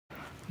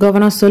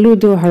Governor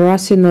Soludo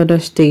harassing other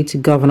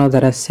state governor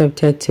that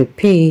accepted to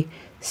pay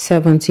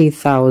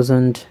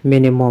 70,000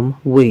 minimum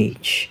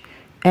wage.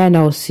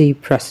 NLC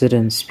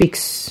president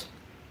speaks.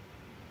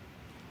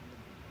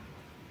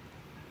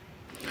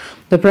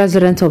 The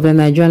president of the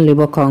Nigerian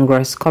Labour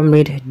Congress,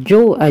 Comrade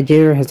Joe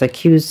Ajero, has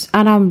accused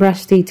Anambra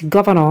State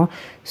Governor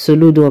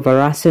Soludo of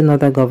harassing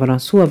other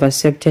governors who have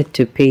accepted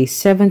to pay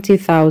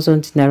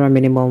 70,000 naira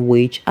minimum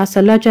wage, as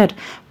alleged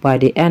by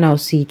the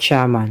NLC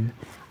chairman.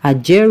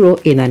 Ajero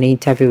in an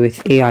interview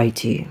with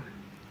AIT.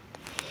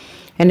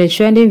 In a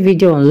trending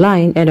video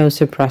online,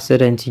 NLC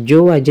President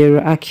Joe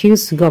Ajero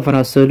accused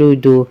Governor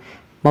Soludo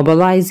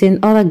mobilizing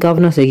other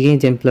governors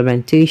against the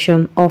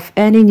implementation of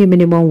any new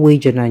minimum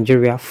wage in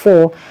Nigeria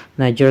for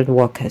Nigerian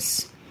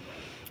workers.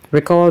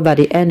 Recall that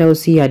the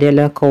NLC had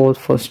earlier called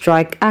for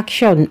strike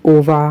action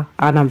over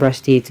Anambra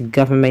State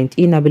government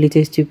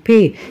inabilities to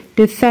pay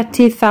the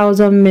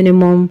 30,000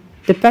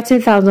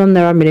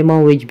 naira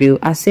minimum wage bill,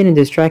 as seen in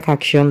the strike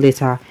action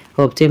letter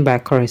obtained by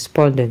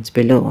correspondents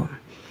below.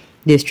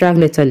 The strike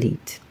letter lead.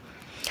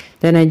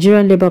 The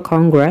Nigerian Labour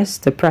Congress,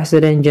 the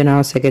President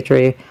General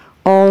Secretary,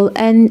 all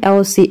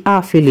NLC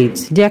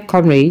affiliates, dear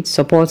comrades,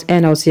 support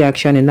NLC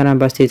action in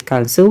Anambra State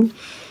Council.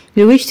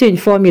 We wish to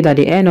inform you that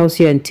the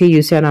NLC and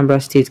TUC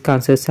Anambra State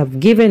Councils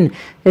have given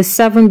a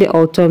 7-day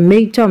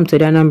ultimatum to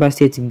the Anambra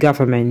State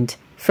government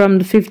from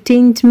the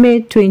 15th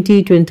May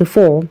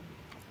 2024.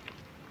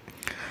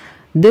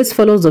 This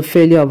follows the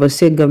failure of the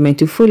state government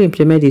to fully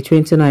implement the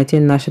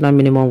 2019 national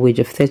minimum wage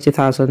of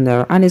 30,000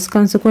 naira and its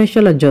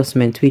consequential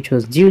adjustment, which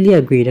was duly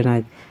agreed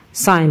and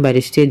signed by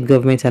the state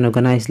government and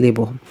organized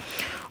labor.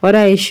 Other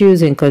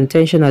issues in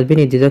contention has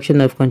been a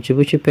deduction of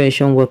contributory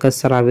pension workers'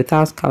 salary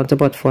without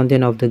counterpart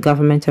funding of the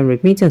government and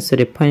remittance to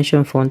the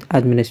Pension Fund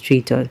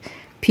Administrator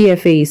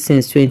 (PFA)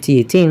 since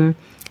 2018,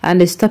 and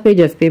the stoppage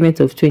of payment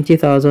of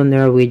 20,000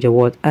 naira wage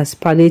award as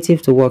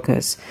palliative to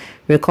workers.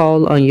 We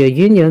call on your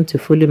union to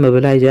fully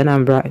mobilize your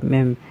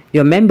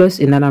members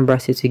in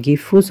Anambra State to give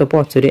full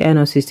support to the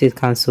NLC State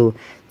Council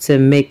to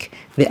make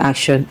the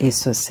action a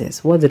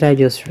success. What did I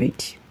just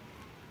read?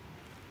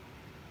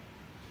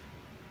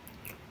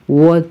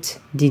 What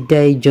did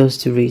I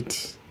just read?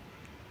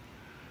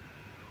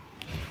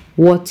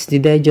 What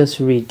did I just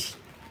read?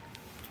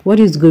 What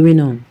is going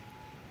on?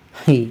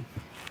 Hey.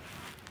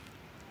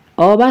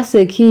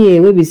 Obaseki,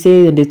 we be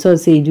saying the thought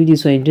say you do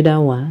this one, you do that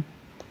one.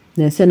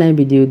 Then say I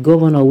be the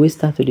governor we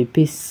start to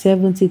pay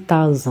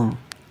 70,000.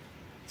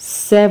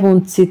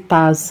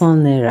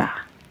 70,000 naira.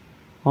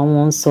 On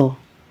one so.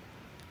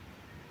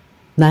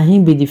 Now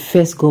him be the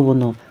first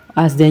governor.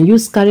 As then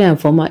use carry and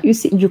former, you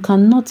see, you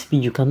cannot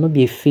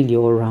be a failure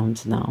all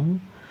around now.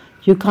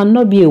 You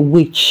cannot be a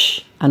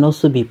witch and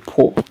also be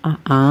poor.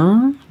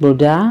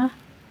 Brother.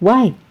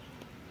 Why?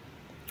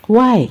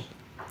 Why?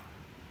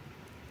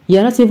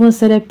 You're not even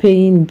started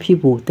paying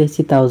people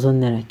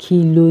 30,000 naira.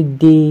 Kilo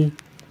day.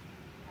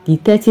 The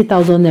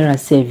 30,000 naira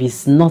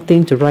service,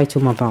 nothing to write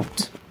home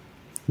about.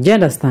 Do you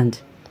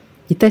understand?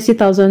 The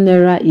 30,000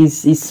 naira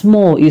is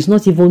small. It's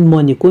not even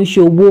money.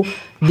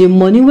 The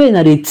money when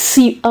they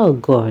see, oh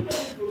God.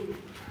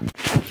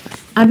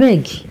 I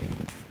beg.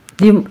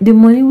 The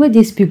money where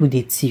these people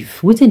they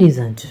thief, what it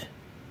isn't.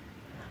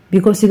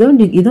 Because it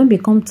don't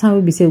become time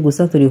we be say we go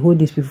start to hold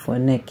these people for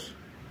neck.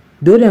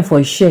 Do them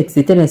for shirts.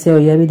 They tell them say, oh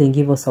yeah, we then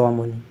give us our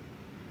money.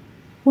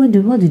 What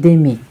do they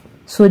mean?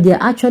 So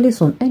they're actually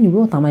some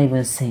anyway, what am I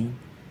even saying?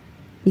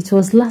 It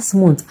was last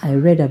month I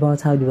read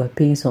about how they were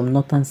paying some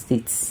northern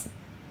states.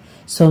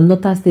 Some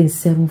northern states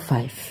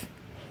 7,500,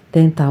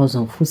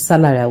 10,000 full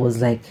salary. I was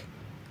like,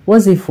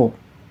 what's it for?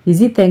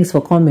 Is it thanks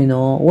for coming,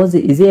 or is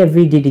it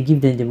every day they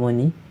give them the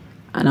money?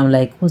 And I'm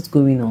like, what's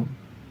going on?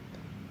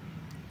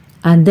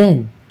 And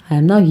then I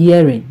am now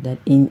hearing that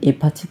in a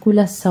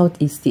particular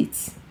southeast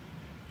state,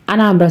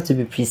 Anambra to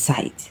be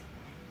precise,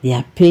 they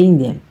are paying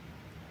them.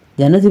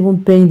 They are not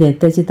even paying them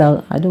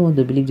 30,000. I don't want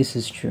to believe this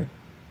is true.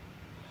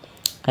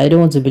 I don't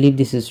want to believe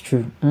this is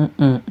true.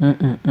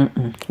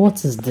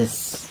 What is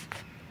this?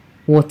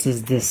 What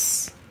is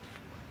this?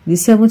 The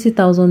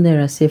 70,000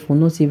 naira safe will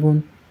not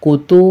even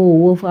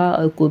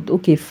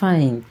okay,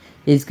 fine.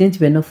 It's going to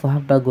be enough for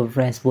half bag of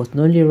rice, but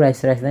not only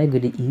rice, now you're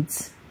going to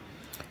eat.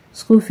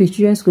 School fees,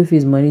 children school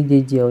fees, money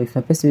they deal. If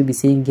a person will be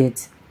saying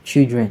get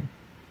children.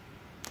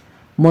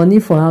 Money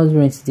for house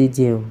rent they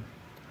deal.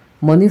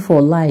 Money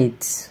for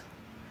light.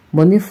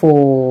 Money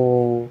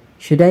for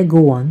should I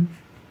go on?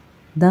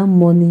 That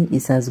money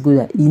is as good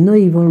as you not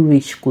even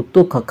reach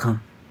Koto Kaka.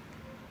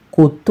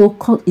 Koto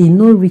you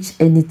not reach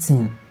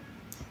anything.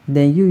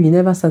 Then you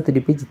never start to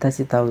pay the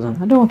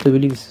 30,000. I don't want to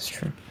believe this is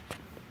true.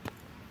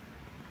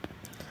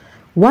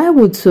 Why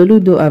would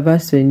Soludo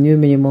advance to a new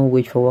minimum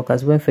wage for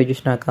workers when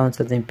federation accounts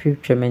have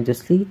improved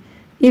tremendously?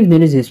 If the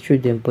news is true,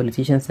 then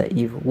politicians are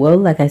evil. Well,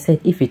 like I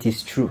said, if it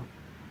is true,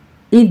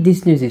 if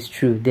this news is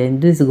true, then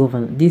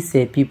these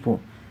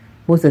people,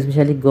 most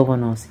especially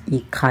governors,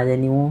 people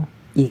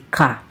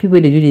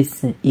they do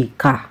this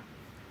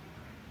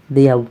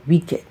they are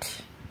wicked.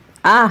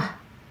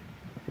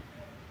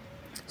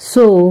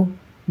 So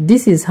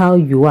this is how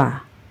you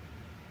are.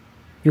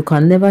 You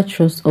can never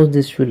trust all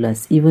these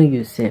rulers, even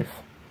yourself.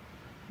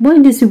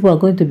 When these people are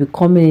going to be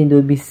coming in,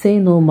 they'll be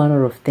saying all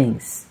manner of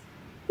things.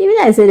 Even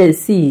I said, let's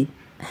see,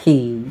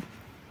 hey,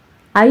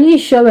 are you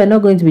sure we're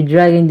not going to be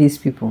dragging these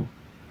people?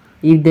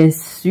 If they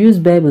use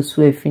Bible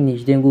swear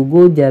finish, then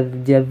go their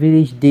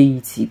village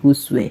deity, go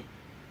swear.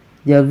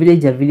 Their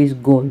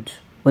village god,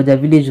 or their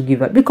village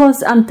giver.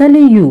 Because I'm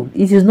telling you,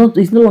 it's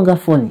no longer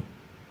funny.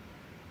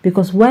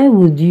 Because why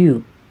would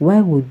you?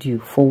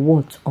 For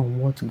what? On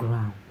what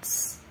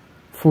grounds?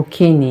 For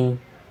Kenny,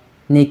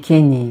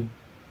 Nekeni.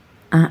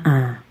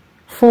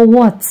 For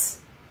what?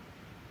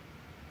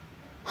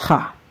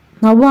 Ha.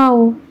 Now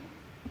wow.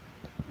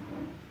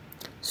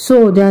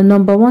 So their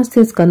number one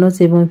states cannot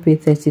even pay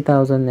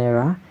 30,000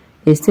 naira.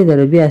 A state that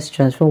will be as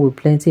transformed with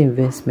plenty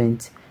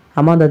investment.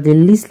 Amount that the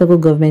least local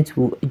government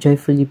will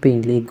joyfully pay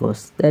in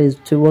Lagos. That is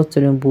to what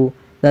Tinubu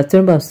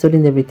has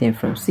stolen everything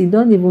from. See,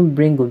 don't even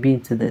bring Obi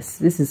into this.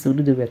 This is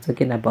Soludo we're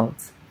talking about.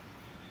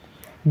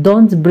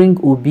 Don't bring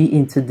Obi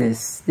into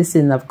this. This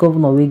is enough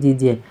governor we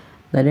did here.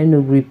 That they no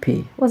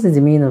repay. What is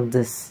the meaning of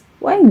this?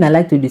 Why I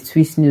like to the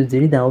twist news? They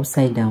read that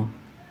upside down.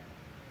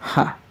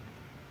 Ha.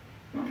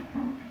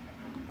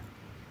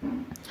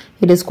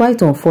 It is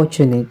quite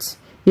unfortunate.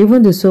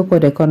 Even the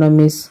so-called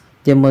economists,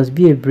 there must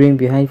be a brain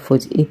behind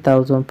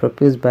 48,000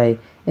 proposed by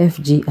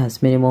FG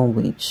as minimum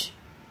wage.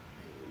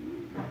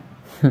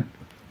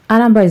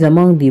 Anambra is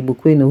among the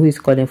Ibukwenu who is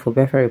calling for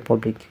Biafra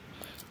Republic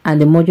and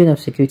the merging of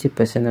security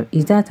personnel.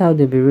 Is that how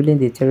they'll be ruling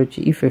the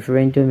territory if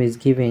referendum is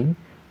given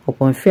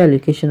upon fair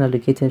allocation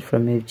allocated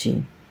from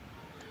FG?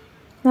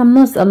 I'm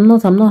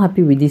not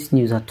happy with this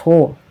news at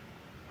all.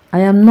 I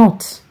am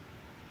not.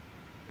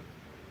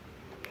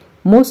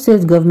 Most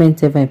state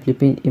governments ever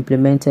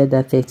implemented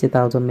that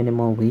 30,000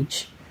 minimum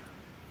wage.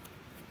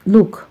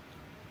 Look,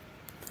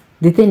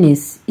 the thing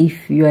is,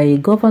 if you are a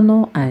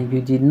governor and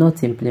you did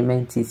not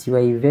implement it, you are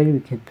a very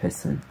wicked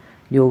person.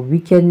 Your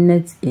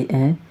wickedness,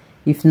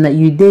 if not,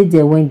 you did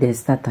there when they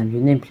start and you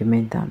don't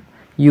implement them.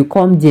 You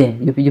come there,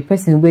 the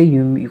person where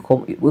you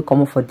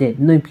come for there,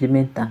 no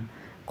implement them.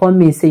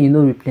 Come and say you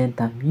no replant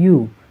them.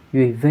 You're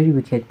a very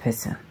wicked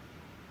person.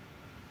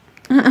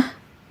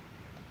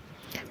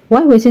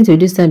 Why waiting till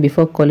this time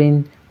before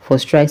calling for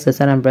strikes at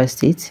Anambra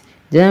State?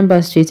 The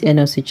Anambra State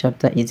NLC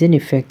chapter is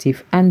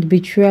ineffective and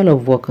betrayal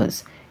of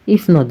workers.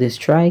 If not, the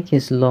strike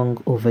is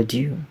long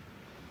overdue.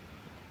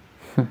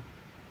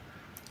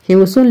 He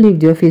will soon leave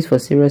the office for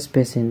serious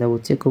person that will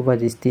take over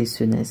the state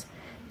soonest.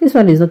 This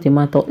one is not a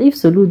matter. If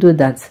Soludo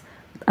that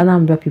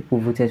Anambra people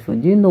voted for,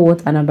 do you know what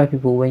Anambra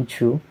people went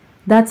through?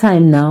 That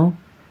time now,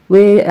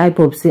 where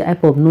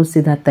IPOB no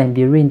say that time,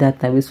 they rain that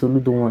time where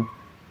Soludo won.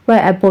 Why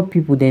IPOB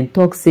people then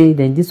talk say,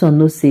 then this one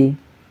no say,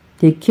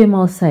 they came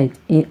outside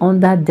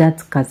under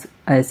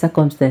that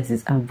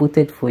circumstances and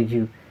voted for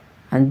you.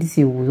 And this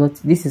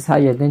is how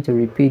you're going to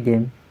repay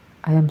them.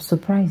 I am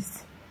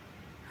surprised.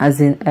 As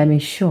in, I'm in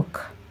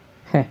shock.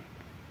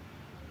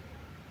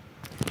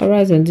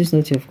 Alright, on this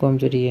note, you've come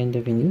to the end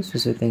of the news.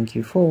 So thank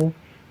you for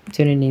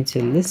tuning in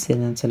to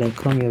listen. Until I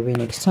come your way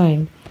next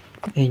time,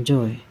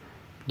 enjoy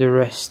the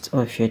rest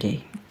of your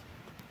day.